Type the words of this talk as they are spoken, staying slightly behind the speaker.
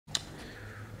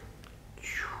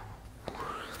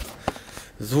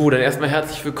So, dann erstmal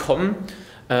herzlich willkommen.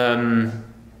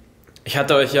 Ich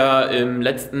hatte euch ja im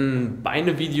letzten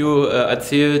Beine-Video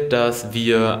erzählt, dass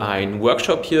wir einen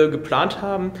Workshop hier geplant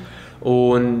haben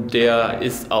und der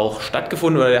ist auch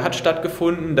stattgefunden oder der hat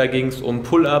stattgefunden. Da ging es um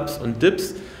Pull-ups und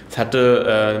Dips. Es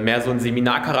hatte mehr so einen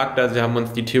Seminarcharakter, also wir haben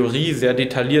uns die Theorie sehr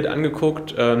detailliert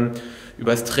angeguckt,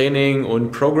 über das Training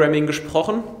und Programming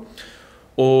gesprochen.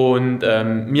 Und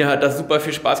mir hat das super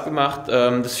viel Spaß gemacht.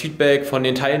 Das Feedback von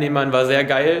den Teilnehmern war sehr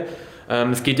geil.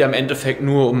 Es geht ja im Endeffekt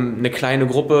nur um eine kleine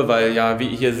Gruppe, weil ja, wie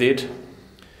ihr hier seht,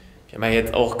 wir haben ja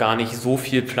jetzt auch gar nicht so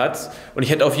viel Platz. Und ich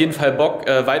hätte auf jeden Fall Bock,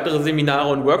 weitere Seminare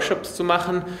und Workshops zu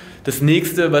machen. Das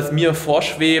nächste, was mir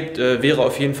vorschwebt, wäre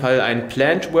auf jeden Fall ein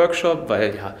Plant-Workshop,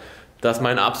 weil ja, das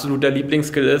mein absoluter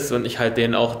Lieblingsskill ist und ich halt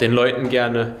den auch den Leuten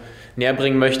gerne näher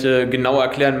bringen möchte, genau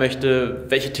erklären möchte,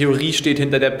 welche Theorie steht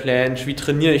hinter der Planche, wie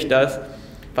trainiere ich das,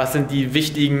 was sind die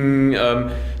wichtigen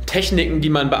Techniken, die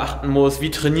man beachten muss,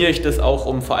 wie trainiere ich das auch,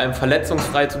 um vor allem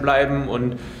verletzungsfrei zu bleiben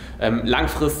und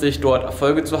langfristig dort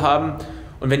Erfolge zu haben.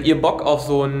 Und wenn ihr Bock auf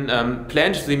so ein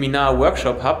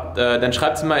Planche-Seminar-Workshop habt, dann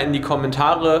schreibt es mal in die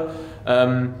Kommentare,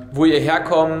 wo ihr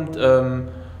herkommt.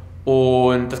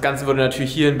 Und das Ganze würde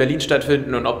natürlich hier in Berlin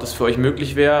stattfinden und ob das für euch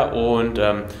möglich wäre. Und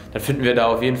dann finden wir da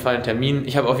auf jeden Fall einen Termin.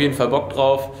 Ich habe auf jeden Fall Bock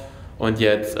drauf. Und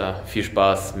jetzt viel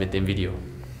Spaß mit dem Video.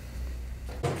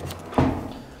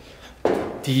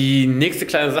 Die nächste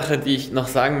kleine Sache, die ich noch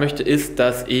sagen möchte, ist,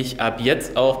 dass ich ab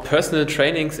jetzt auch Personal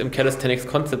Trainings im Calisthenics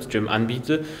Concepts Gym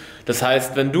anbiete. Das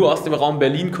heißt, wenn du aus dem Raum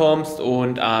Berlin kommst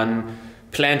und an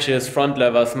Planches, Front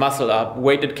Levers, Muscle Up,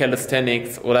 Weighted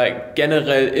Calisthenics oder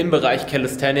generell im Bereich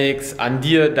Calisthenics an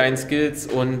dir, deinen Skills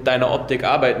und deiner Optik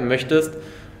arbeiten möchtest,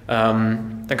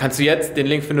 dann kannst du jetzt, den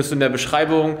Link findest du in der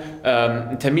Beschreibung,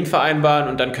 einen Termin vereinbaren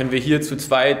und dann können wir hier zu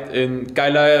zweit in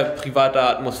geiler, privater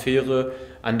Atmosphäre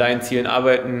an deinen Zielen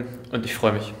arbeiten und ich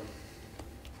freue mich.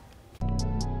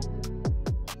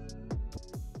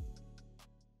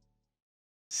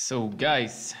 So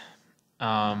guys,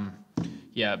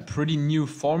 yeah, pretty new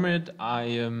format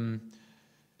I am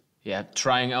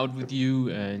trying out with you,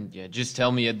 and yeah, just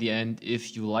tell me at the end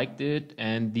if you liked it.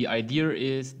 And the idea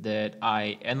is that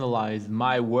I analyze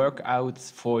my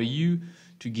workouts for you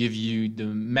to give you the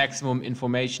maximum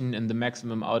information and the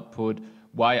maximum output,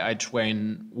 why I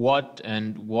train what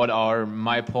and what are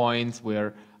my points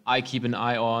where I keep an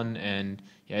eye on. And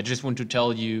yeah, I just want to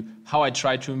tell you how I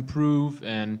try to improve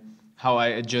and how I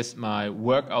adjust my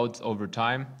workouts over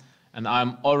time. And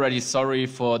I'm already sorry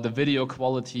for the video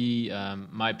quality.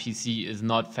 My PC is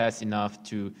not fast enough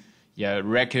to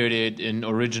record it in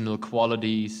original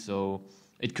quality, so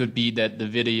it could be that the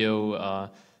video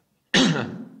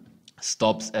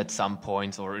stops at some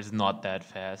points or is not that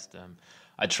fast.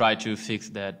 I try to fix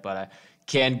that, but I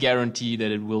can't guarantee that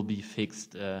it will be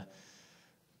fixed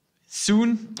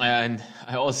soon. And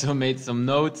I also made some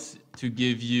notes to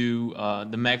give you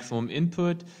the maximum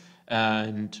input.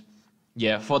 And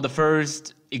yeah, for the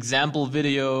first example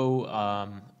video,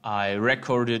 I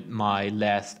recorded my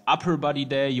last upper body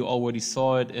day. You already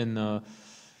saw it in a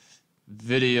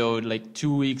video like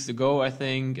 2 weeks ago, I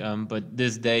think. But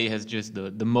this day has just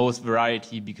the most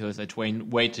variety because I train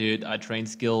weighted, I train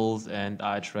skills, and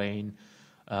I train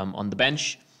on the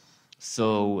bench.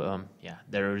 So yeah,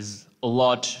 there's a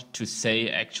lot to say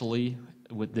actually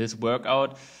with this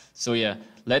workout. So yeah,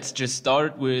 let's just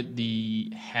start with the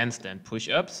handstand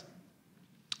push-ups.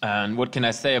 And what can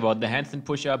I say about the handstand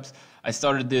push-ups? I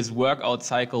started this workout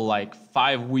cycle like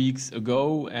 5 weeks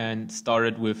ago and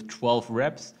started with 12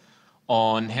 reps.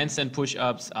 On handstand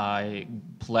push-ups, I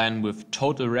plan with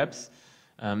total reps.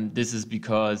 This is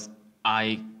because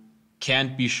I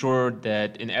can't be sure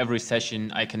that in every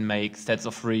session I can make sets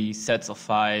of 3, sets of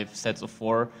 5, sets of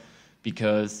 4,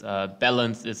 because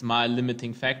balance is my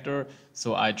limiting factor.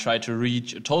 So I try to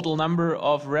reach a total number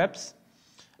of reps.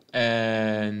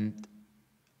 And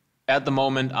at the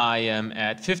moment I am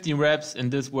at 15 reps. In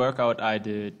this workout I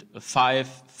did 5,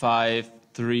 5,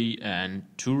 3, and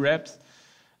 2 reps.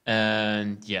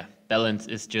 And yeah, balance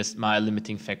is just my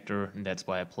limiting factor, and that's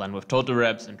why I plan with total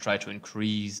reps and try to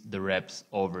increase the reps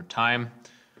over time.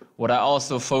 What I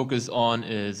also focus on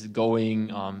is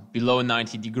going below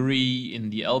 90 degrees in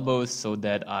the elbows so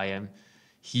that I am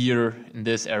here in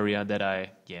this area, that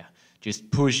I just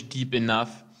push deep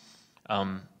enough.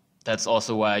 That's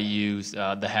also why I use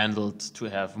the handles to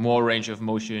have more range of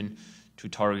motion to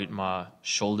target my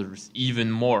shoulders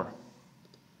even more.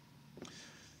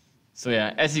 So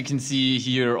yeah, as you can see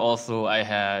here also I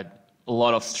had a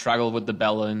lot of struggle with the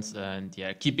balance, and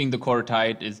yeah, keeping the core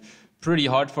tight is pretty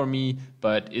hard for me,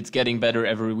 but it's getting better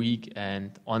every week,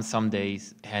 and on some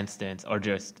days handstands are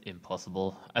just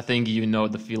impossible. I think you know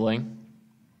the feeling.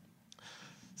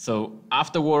 So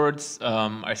afterwards,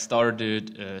 I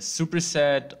started a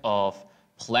superset of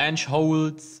planche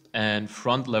holds and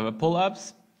front lever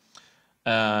pull-ups.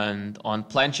 And on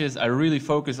planches, I really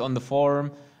focus on the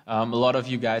form. A lot of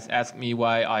you guys ask me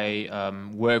why I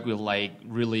work with like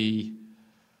really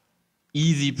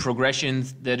easy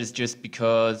progressions. That is just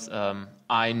because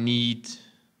I need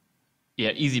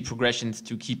easy progressions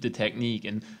to keep the technique.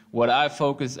 And what I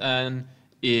focus on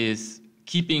is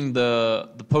keeping the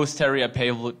posterior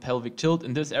pelvic tilt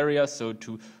in this area, so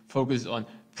to focus on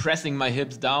pressing my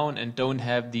hips down and don't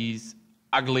have these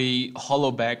ugly hollow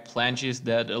back planches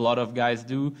that a lot of guys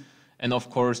do. And of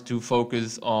course to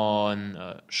focus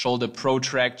on shoulder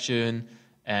protraction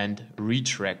and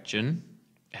retraction,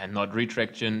 and not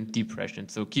retraction, depression.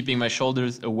 So keeping my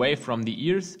shoulders away from the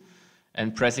ears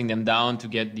and pressing them down to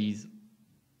get these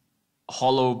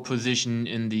hollow position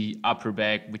in the upper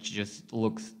back, which just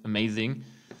looks amazing.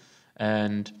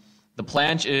 And the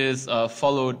planche is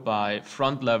followed by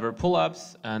front lever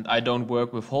pull-ups, and I don't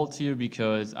work with holds here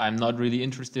because I'm not really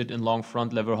interested in long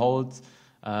front lever holds.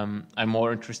 I'm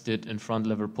more interested in front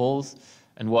lever pulls.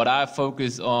 And what I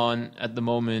focus on at the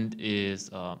moment is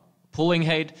pulling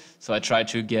height. So I try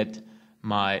to get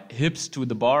my hips to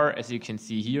the bar, as you can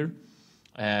see here.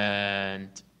 And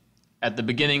at the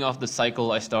beginning of the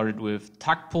cycle, I started with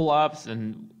tuck pull-ups,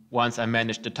 and once I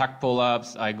managed the tuck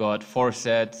pull-ups, I got 4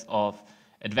 sets of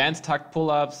advanced tuck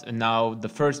pull-ups, and now the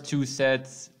first 2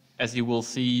 sets, as you will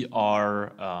see,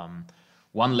 are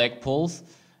one leg pulls,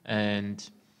 and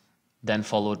then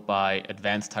followed by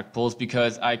advanced tuck pulls,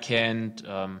 because I can't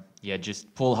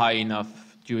just pull high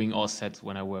enough during all sets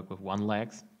when I work with one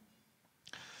leg.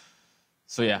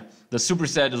 So yeah, the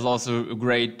superset is also a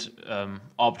great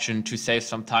option to save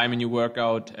some time in your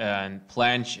workout, and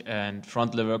planche and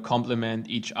front lever complement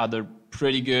each other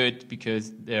pretty good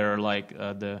because they're like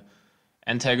the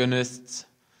antagonists.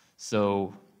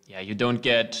 So yeah, you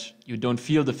don't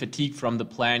feel the fatigue from the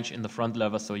planche in the front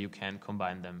lever, so you can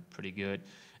combine them pretty good.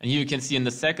 And here you can see in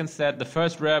the second set, the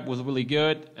first rep was really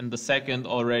good, and the second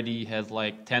already has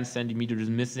like 10 centimeters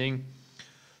missing.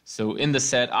 So in the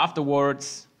set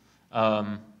afterwards,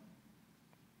 I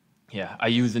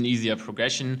use an easier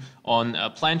progression. On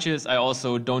planches, I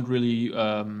also don't really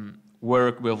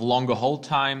work with longer hold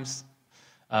times.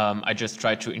 I just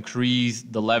try to increase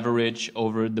the leverage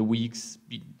over the weeks,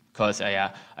 because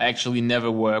I actually never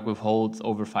work with holds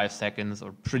over 5 seconds,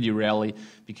 or pretty rarely,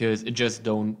 because it just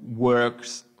don't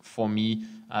works for me.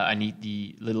 I need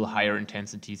the little higher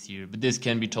intensities here, but this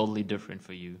can be totally different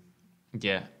for you.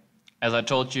 Yeah, as I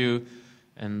told you,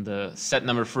 in the set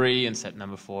number 3 and set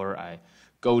number 4, I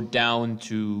go down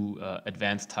to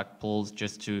advanced tuck pulls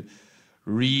just to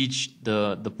reach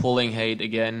the pulling height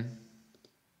again.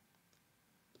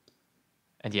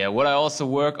 And yeah, what I also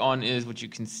work on is, what you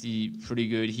can see pretty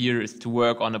good here, is to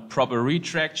work on a proper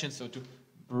retraction, so to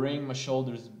bring my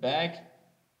shoulders back,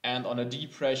 and on a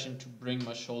depression to bring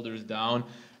my shoulders down.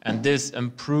 And this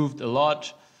improved a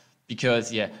lot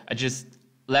because I just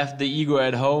left the ego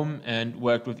at home and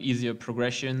worked with easier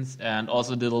progressions, and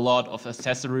also did a lot of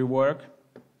accessory work,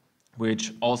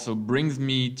 which also brings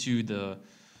me to the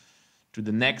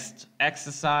next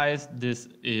exercise. These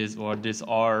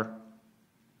are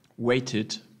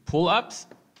weighted pull-ups.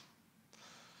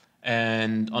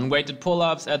 And on weighted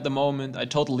pull-ups at the moment, I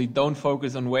totally don't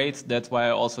focus on weights. That's why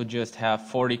I also just have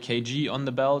 40 kg on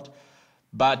the belt.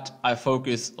 But I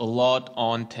focus a lot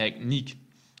on technique.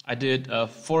 I did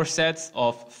 4 sets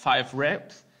of 5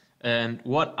 reps. And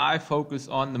what I focus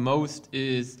on the most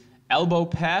is elbow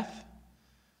path,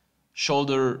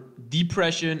 shoulder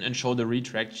depression, and shoulder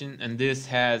retraction. And this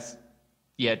has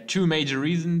 2 major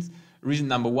reasons. Reason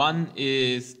number 1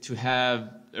 is to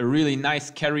have a really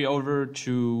nice carryover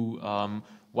to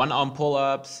one-arm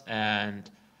pull-ups and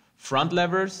front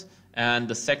levers. And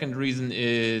the second reason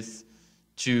is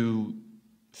to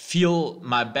feel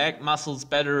my back muscles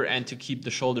better and to keep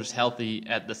the shoulders healthy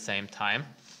at the same time.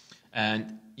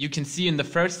 And you can see in the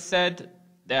first set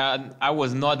that I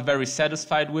was not very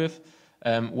satisfied with.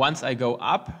 Once I go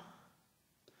up,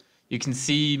 you can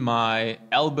see my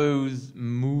elbows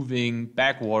moving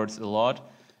backwards a lot.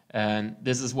 And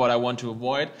this is what I want to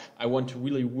avoid. I want to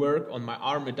really work on my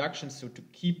arm adductions, so to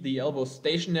keep the elbows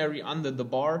stationary under the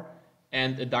bar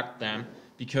and adduct them.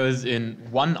 Because in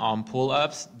one-arm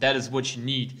pull-ups, that is what you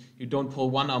need. You don't pull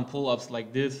one-arm pull-ups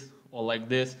like this or like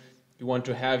this. You want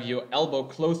to have your elbow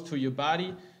close to your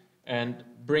body and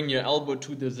bring your elbow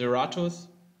to the serratus.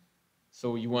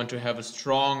 So you want to have a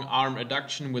strong arm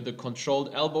adduction with a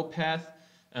controlled elbow path.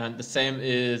 And the same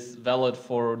is valid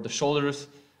for the shoulders.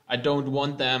 I don't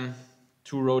want them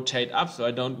to rotate up, so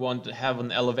I don't want to have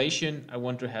an elevation, I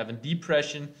want to have a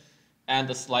depression and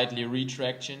a slightly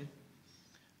retraction,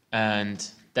 and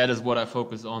that is what I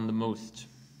focus on the most.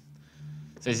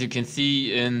 So as you can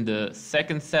see in the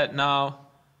second set now,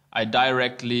 I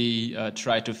directly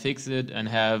try to fix it and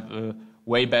have a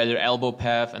way better elbow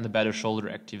path and a better shoulder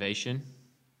activation.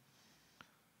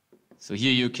 So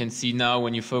here you can see now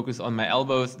when you focus on my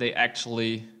elbows, they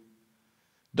actually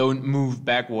don't move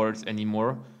backwards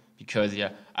anymore, because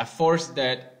I force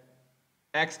that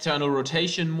external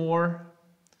rotation more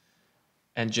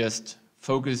and just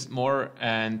focus more,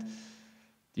 and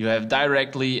you have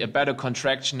directly a better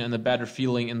contraction and a better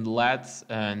feeling in the lats.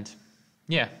 And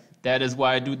that is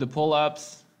why I do the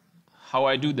pull-ups, how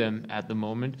I do them at the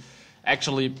moment.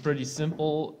 Actually pretty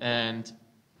simple, and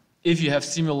if you have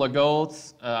similar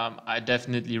goals, I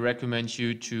definitely recommend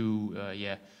you to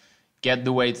get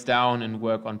the weights down and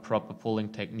work on proper pulling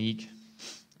technique.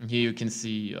 And here you can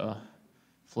see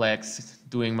Flex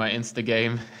doing my Insta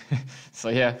game.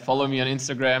 So follow me on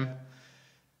Instagram.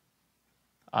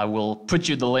 I will put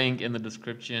you the link in the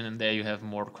description, and there you have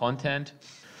more content.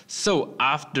 So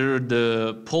after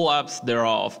the pull-ups, there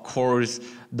are of course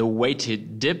the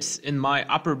weighted dips in my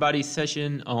upper body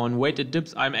session. On weighted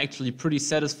dips, I'm actually pretty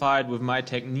satisfied with my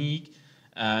technique,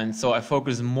 and so I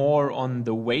focus more on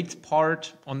the weight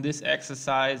part on this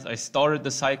exercise. I started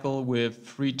the cycle with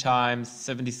 3 times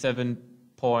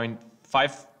 77.5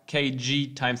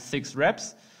 kg times 6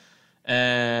 reps,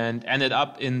 and ended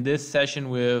up in this session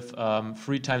with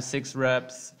 3 times 6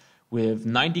 reps with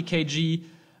 90 kg.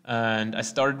 And I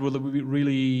started with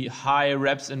really high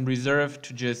reps in reserve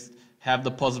to just have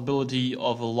the possibility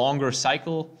of a longer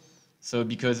cycle. So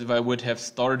because if I would have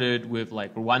started with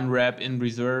like 1 rep in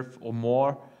reserve or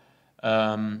more,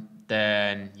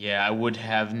 then I would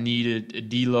have needed a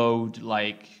deload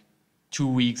like 2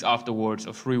 weeks afterwards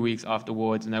or 3 weeks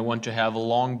afterwards, and I want to have a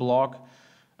long block.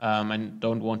 I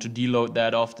don't want to deload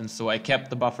that often, so I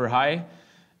kept the buffer high.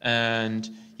 And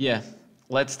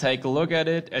let's take a look at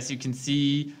it. As you can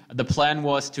see, the plan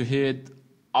was to hit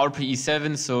RPE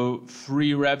 7, so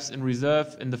 3 reps in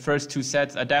reserve. In the first 2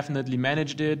 sets, I definitely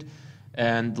managed it.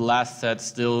 And the last set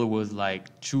still was like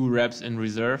 2 reps in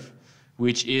reserve,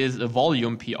 which is a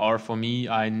volume PR for me.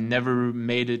 I never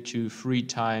made it to 3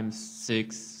 times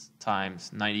 6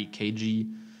 times 90 kg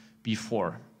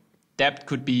before. Depth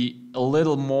could be a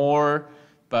little more,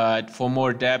 but for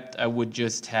more depth, I would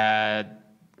just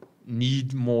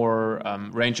need more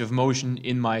range of motion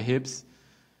in my hips.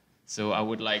 So I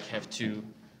would have to,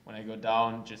 when I go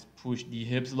down, just push the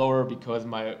hips lower, because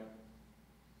my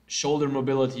shoulder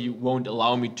mobility won't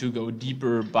allow me to go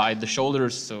deeper by the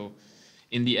shoulders. So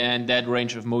in the end, that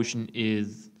range of motion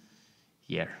is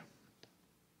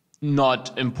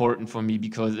not important for me,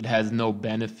 because it has no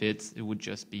benefits. It would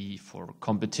just be for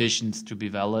competitions to be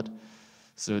valid.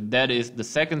 So that is the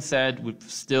second set with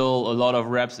still a lot of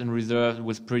reps in reserve. It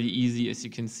was pretty easy, as you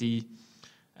can see,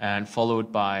 and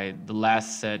followed by the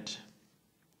last set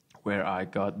where I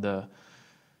got the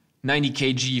 90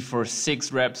 kg for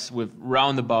 6 reps with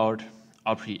roundabout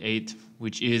RPE 8,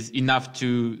 which is enough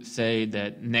to say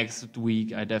that next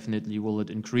week I definitely will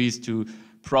increase to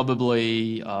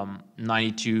probably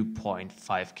 92.5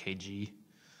 kg.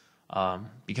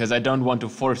 Because I don't want to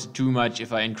force it too much.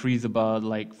 If I increase about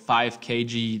like 5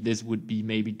 kg, this would be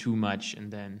maybe too much,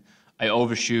 and then I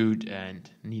overshoot and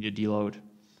need a deload.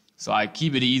 So I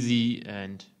keep it easy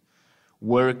and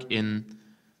work in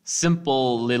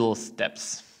simple little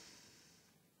steps.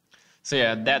 So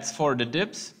that's for the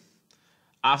dips.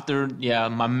 After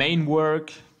my main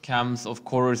work comes of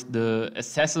course the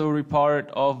accessory part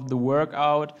of the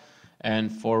workout,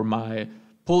 and for my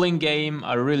pulling game,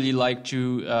 I really like to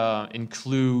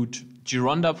include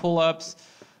Gironda pull-ups.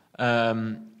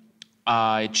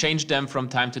 I change them from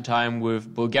time to time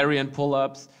with Bulgarian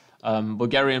pull-ups.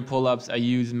 Bulgarian pull-ups I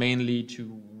use mainly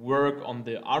to work on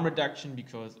the arm reduction,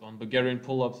 because on Bulgarian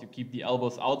pull-ups you keep the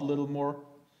elbows out a little more,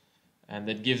 and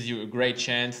that gives you a great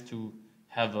chance to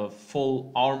have a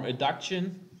full arm adduction.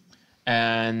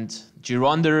 And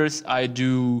Girondas I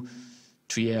do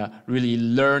to really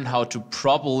learn how to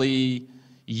properly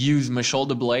use my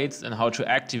shoulder blades and how to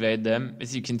activate them.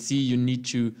 As you can see, you need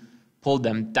to pull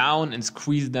them down and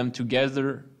squeeze them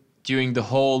together during the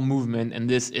whole movement, and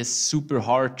this is super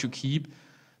hard to keep.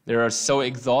 They are so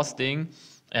exhausting,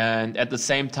 and at the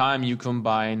same time you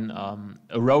combine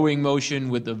a rowing motion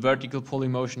with a vertical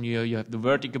pulling motion. You have the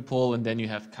vertical pull, and then you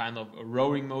have kind of a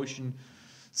rowing motion,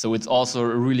 so it's also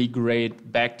a really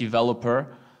great back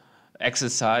developer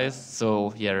exercise.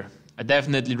 So I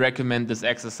definitely recommend this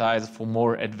exercise for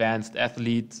more advanced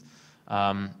athletes.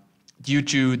 Due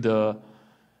to the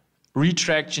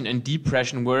retraction and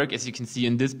depression work. As you can see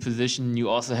in this position, you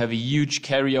also have a huge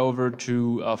carryover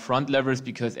to front levers,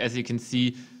 because as you can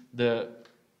see, the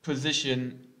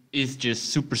position is just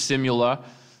super similar.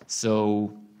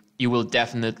 So you will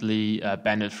definitely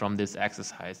benefit from this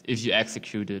exercise if you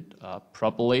execute it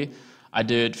properly. I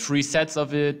did 3 sets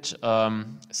of it,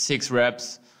 6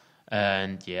 reps,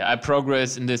 and yeah, I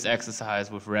progress in this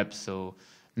exercise with reps. So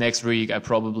next week I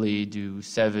probably do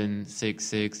 7, 6,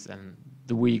 6, and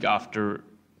the week after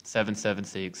 7, 7,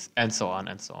 6, and so on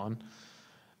and so on.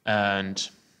 And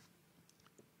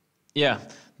yeah,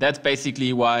 that's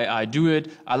basically why I do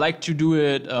it. I like to do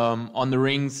it on the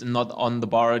rings and not on the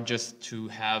bar, just to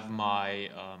have my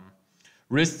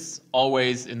wrists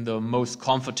always in the most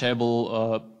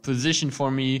comfortable position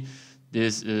for me.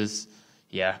 This is,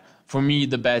 yeah, for me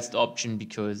the best option,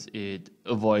 because it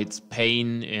avoids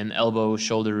pain in elbows,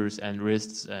 shoulders, and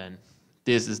wrists. And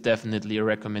this is definitely a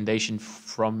recommendation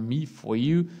from me for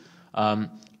you.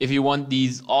 If you want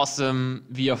these awesome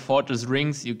VR Fortress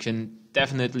rings, you can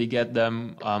definitely get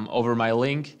them over my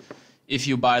link. If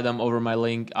you buy them over my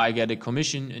link, I get a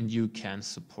commission and you can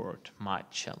support my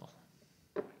channel.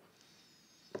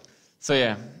 So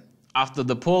yeah, after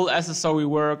the pull accessory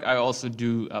work, I also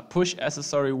do a push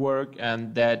accessory work,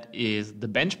 and that is the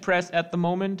bench press at the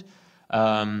moment.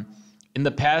 In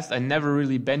the past, I never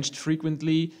really benched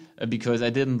frequently because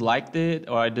I didn't like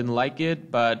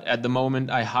it, but at the moment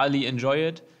I highly enjoy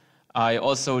it. I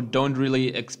also don't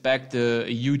really expect a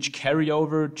huge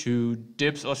carryover to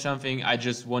dips or something. I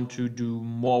just want to do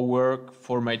more work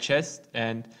for my chest,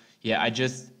 and yeah, I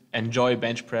just enjoy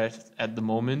bench press at the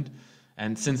moment.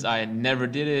 And since I never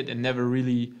did it and never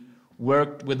really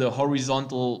worked with a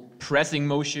horizontal pressing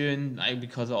motion,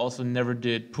 because I also never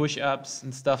did push-ups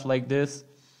and stuff like this,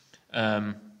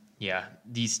 yeah,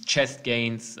 these chest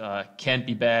gains can't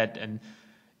be bad. And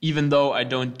even though I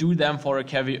don't do them for a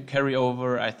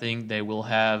carryover, I think they will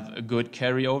have a good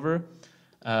carryover.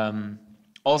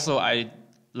 Also, I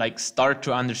start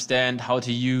to understand how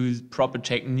to use proper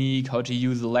technique, how to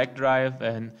use the leg drive,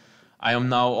 and I am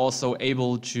now also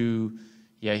able to,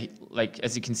 yeah,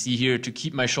 as you can see here, to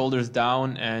keep my shoulders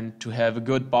down and to have a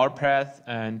good bar path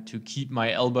and to keep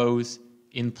my elbows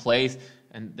in place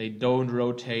and they don't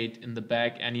rotate in the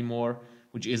back anymore,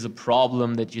 which is a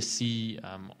problem that you see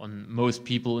on most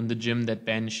people in the gym that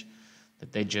bench,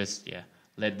 that they just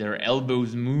let their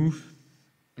elbows move.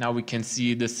 Now we can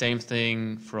see the same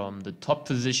thing from the top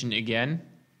position again.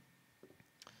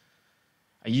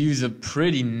 I use a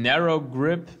pretty narrow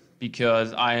grip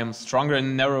because I am stronger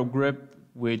in narrow grip,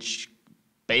 which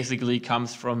basically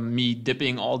comes from me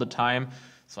dipping all the time.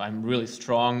 So I'm really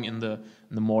strong in the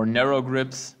more narrow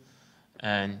grips.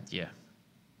 And yeah,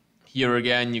 here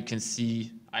again you can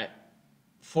see I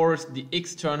force the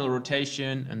external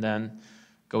rotation and then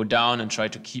go down and try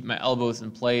to keep my elbows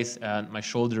in place and my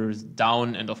shoulders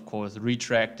down and of course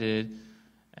retracted.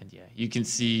 And yeah, you can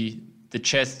see the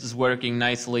chest is working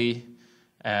nicely.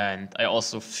 And I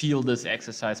also feel this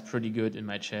exercise pretty good in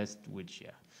my chest, which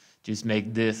just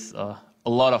make this a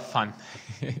lot of fun.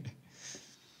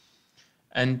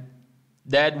 And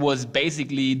that was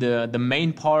basically the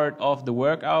main part of the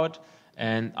workout.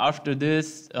 And after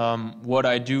this, what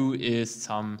I do is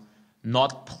some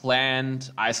not planned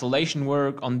isolation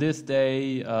work on this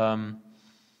day.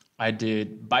 I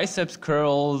did biceps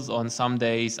curls on some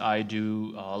days. I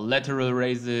do lateral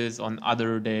raises on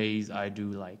other days. I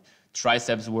do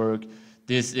triceps work.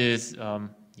 This is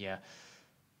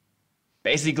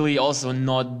basically also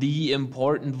not the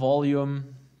important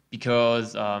volume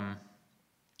because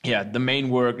the main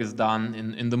work is done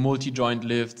in the multi-joint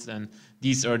lifts, and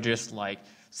these are just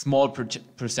small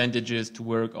percentages to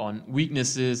work on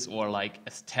weaknesses or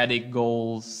aesthetic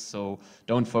goals. So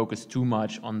don't focus too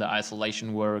much on the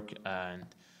isolation work, and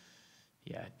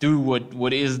do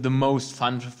what is the most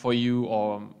fun for you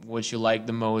or what you like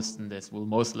the most, and this will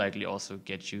most likely also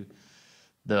get you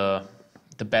the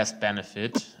best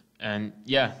benefit. And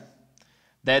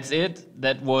that's it.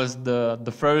 That was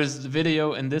the first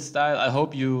video in this style. I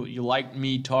hope you liked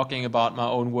me talking about my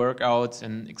own workouts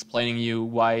and explaining you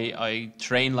why I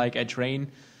train like I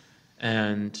train.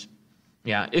 And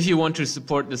if you want to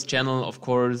support this channel, of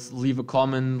course, leave a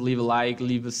comment, leave a like,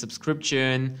 leave a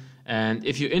subscription. And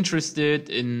if you're interested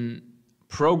in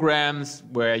programs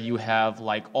where you have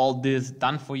all this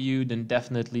done for you, then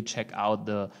definitely check out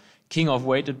the King of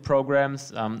Weighted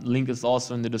programs. Link is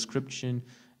also in the description.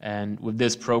 And with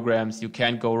these programs, you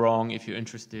can't go wrong if you're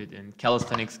interested in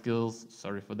calisthenics skills.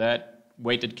 Sorry for that.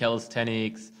 Weighted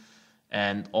calisthenics,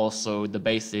 and also the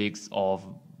basics of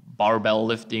barbell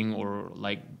lifting or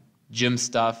gym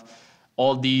stuff.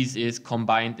 all these is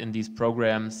combined in these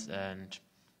programs. And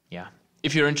yeah,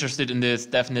 if you're interested in this,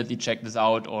 definitely check this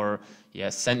out, or yeah,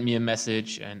 send me a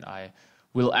message and I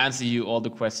will answer you all the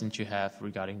questions you have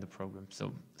regarding the program.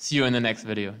 So see you in the next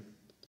video.